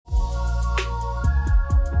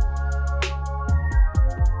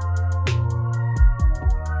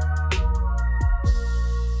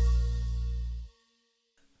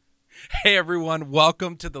Hey everyone,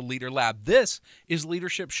 welcome to the Leader Lab. This is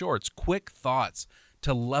Leadership Shorts, quick thoughts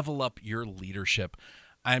to level up your leadership.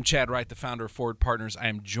 I am Chad Wright, the founder of Forward Partners. I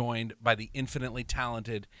am joined by the infinitely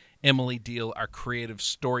talented Emily Deal, our creative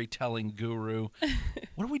storytelling guru.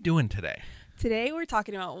 What are we doing today? Today we're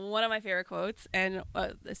talking about one of my favorite quotes, and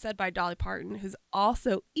said by Dolly Parton, who's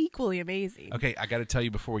also equally amazing. Okay, I got to tell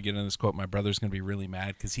you before we get into this quote, my brother's going to be really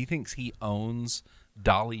mad because he thinks he owns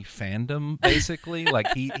Dolly fandom, basically.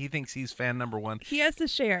 Like he thinks he's fan number one. He has to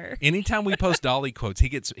share. Anytime we post Dolly quotes,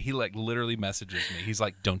 he literally messages me. He's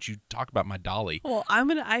like, "Don't you talk about my Dolly?" Well,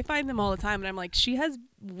 I find them all the time, and I'm like, she has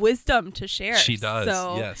wisdom to share. She does.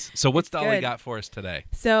 So yes. So what's Dolly good. got for us today?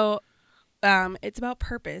 So, it's about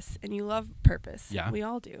purpose, and you love purpose. Yeah. We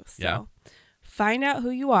all do. So, Yeah. find out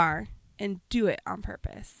who you are and do it on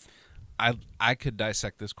purpose. I could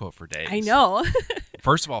dissect this quote for days. I know.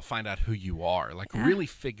 First of all, find out who you are. Like Yeah. really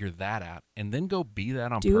figure that out, and then go be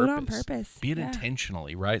that on Do purpose. it on purpose. Be it Yeah.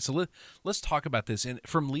 intentionally, right? So let's talk about this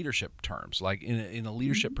from leadership terms, like in a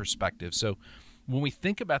leadership perspective. So when we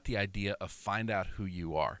think about the idea of find out who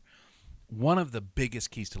you are, one of the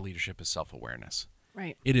biggest keys to leadership is self-awareness.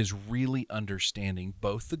 Right. It is really understanding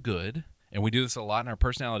both the good, and we do this a lot in our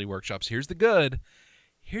personality workshops. Here's the good.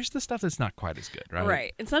 Here's the stuff that's not quite as good, right?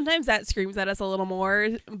 Right. And sometimes that screams at us a little more,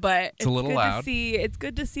 but it's a little good loud. it's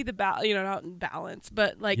good to see the not in balance,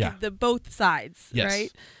 but like Yeah. the both sides, Yes.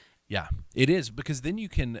 right? Yeah, it is, because then you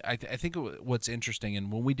can, I think what's interesting,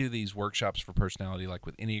 and when we do these workshops for personality, like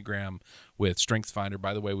with Enneagram, with StrengthsFinder,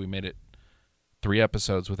 by the way, we made it 3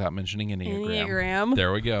 episodes without mentioning Enneagram.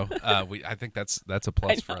 There we go. I think that's a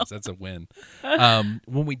plus for us. That's a win.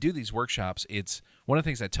 When we do these workshops, it's one of the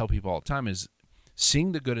things I tell people all the time is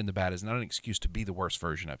seeing the good and the bad is not an excuse to be the worst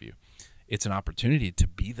version of you. It's an opportunity to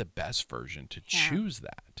be the best version, to choose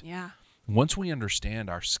that. Yeah. Once we understand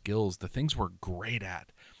our skills, the things we're great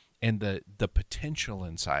at, and the potential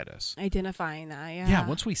inside us. Identifying that, yeah. Yeah,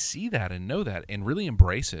 once we see that and know that and really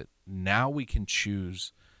embrace it, now we can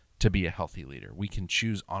choose to be a healthy leader. We can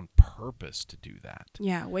choose on purpose to do that.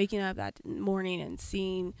 Yeah, waking up that morning and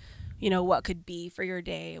seeing, what could be for your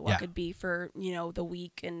day, what could be for, the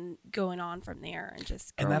week, and going on from there, and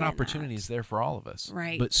just And that growing in opportunity is there for all of us.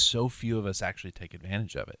 Right. But so few of us actually take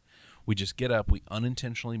advantage of it. We just get up, we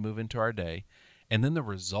unintentionally move into our day, and then the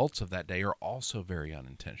results of that day are also very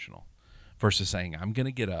unintentional. Versus saying, I'm going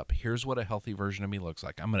to get up, here's what a healthy version of me looks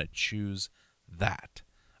like. I'm going to choose that.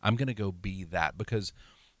 I'm going to go be that, because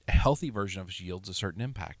a healthy version of us yields a certain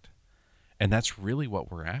impact. And that's really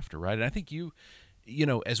what we're after, right? And I think you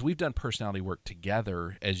as we've done personality work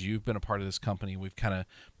together, as you've been a part of this company, we've kind of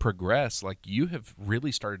progressed, like you have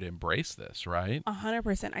really started to embrace this, right?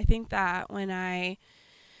 100%. I think that when I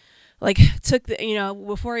took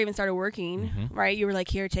before I even started working, right? You were like,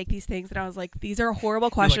 here, take these things. And I was like, these are horrible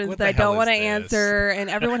questions "What that the I don't hell want to is this?" answer. And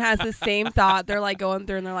everyone has the same thought. They're like going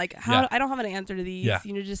through and they're like, Yeah. I don't have an answer to these. Yeah.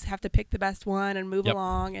 You just have to pick the best one and move Yep.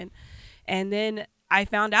 along. And then I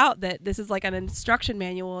found out that this is like an instruction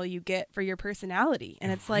manual you get for your personality. And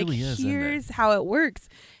it's like, really is, isn't it? here's how it works.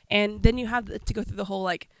 And then you have to go through the whole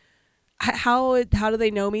how do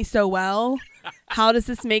they know me so well? How does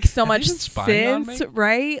this make so much been spying on sense? me?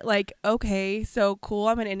 Right? Like, okay, so cool.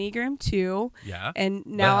 I'm an Enneagram 2. Yeah. And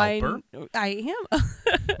now helper? I am.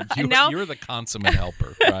 You, now you're the consummate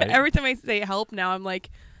helper, right? every time I say help now, I'm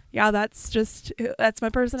like, yeah, that's my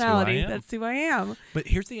personality. am. That's who I am. But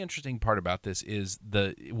here's the interesting part about this is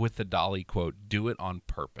with the Dolly quote, do it on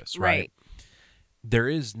purpose, right? Right. There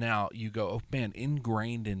is now, you go, oh man,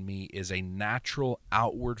 ingrained in me is a natural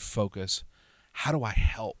outward focus. How do I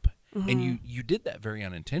help? And you did that very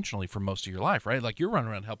unintentionally for most of your life, right? Like you're running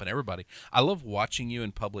around helping everybody. I love watching you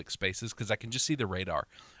in public spaces because I can just see the radar.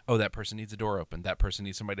 Oh, that person needs a door open. That person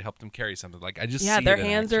needs somebody to help them carry something. Like I just see Their it in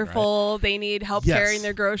hands action, are right? full. They need help Yes. carrying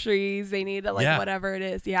their groceries. They need Yeah. whatever it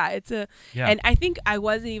is. Yeah, Yeah. and I think I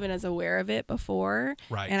wasn't even as aware of it before.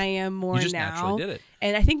 Right. And I am more You just now. naturally did it.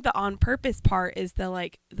 And I think the on purpose part is the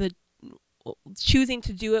choosing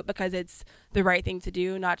to do it because it's the right thing to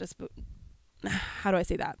do, not just how do I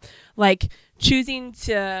say that? Like choosing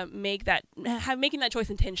to making that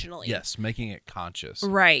choice intentionally. Yes, making it conscious.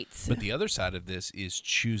 Right. But the other side of this is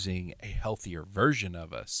choosing a healthier version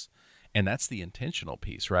of us. And that's the intentional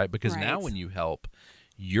piece, right? Because now Right. when you help,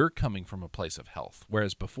 you're coming from a place of health.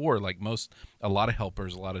 Whereas before, like a lot of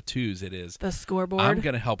helpers, a lot of twos, it is, The scoreboard. I'm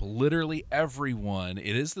going to help literally everyone.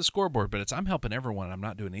 It is the scoreboard, but I'm helping everyone. And I'm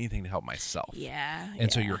not doing anything to help myself. Yeah.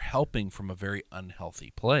 And so yeah. you're helping from a very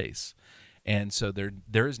unhealthy place. And so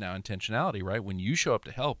there is now intentionality, right? When you show up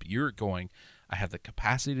to help, you're going, I have the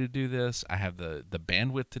capacity to do this. I have the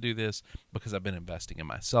bandwidth to do this because I've been investing in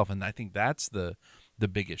myself. And I think that's the the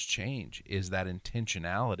biggest change is that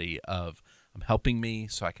intentionality of I'm helping me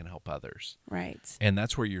so I can help others. Right. And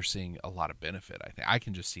that's where you're seeing a lot of benefit. I think I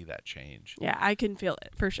can just see that change. Yeah, I can feel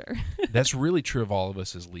it for sure. That's really true of all of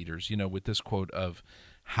us as leaders, with this quote of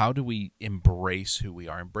how do we embrace who we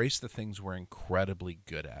are, embrace the things we're incredibly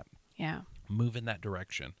good at. Yeah. Move in that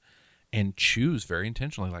direction and choose very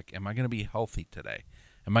intentionally, like, am I going to be healthy today?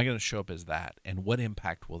 Am I going to show up as that? And what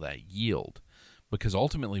impact will that yield? Because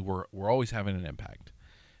ultimately we're always having an impact.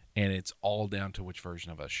 And it's all down to which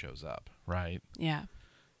version of us shows up, right? Yeah.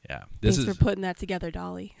 Yeah. Thanks for putting that together,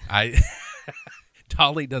 Dolly.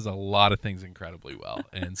 Dolly does a lot of things incredibly well.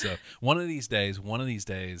 And so one of these days,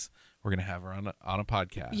 we're going to have her on a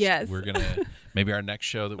podcast. Yes. We're going to, maybe our next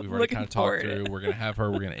show that we've already kind of talked through, we're going to have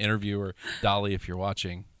her, we're going to interview her. Dolly, if you're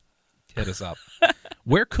watching, hit us up.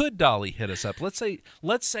 Where could Dolly hit us up? Let's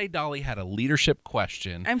say Dolly had a leadership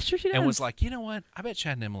question. I'm sure she does. And was like, you know what? I bet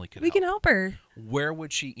Chad and Emily could We can help her. Where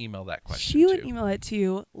would she email that question She would email it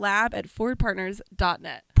to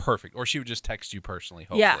lab@forwardpartners.net. Perfect. Or she would just text you personally,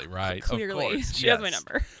 hopefully, right? Clearly. Of course. She has my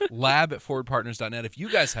number. lab@forwardpartners.net. If you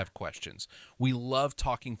guys have questions, we love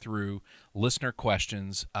talking through listener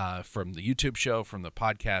questions from the YouTube show, from the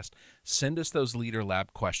podcast. Send us those Leader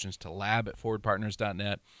Lab questions to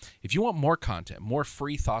lab@forwardpartners.net. If you want more content, more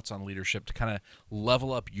free thoughts on leadership to kind of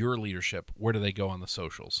level up your leadership, where do they go on the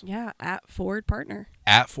socials? Yeah, @ForwardPartner.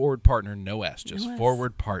 @ForwardPartner, no S, just No S.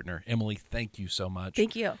 Forward Partner. Emily, thank you so much.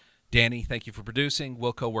 Thank you. Danny, thank you for producing.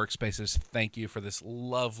 Wilco Workspaces, thank you for this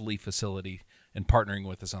lovely facility and partnering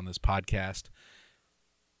with us on this podcast.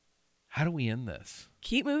 How do we end this?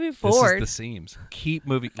 Keep moving forward. This is the seams. Keep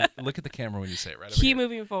moving. Look at the camera when you say it, right? Keep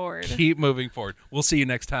moving forward. Keep moving forward. We'll see you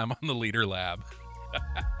next time on the Leader Lab.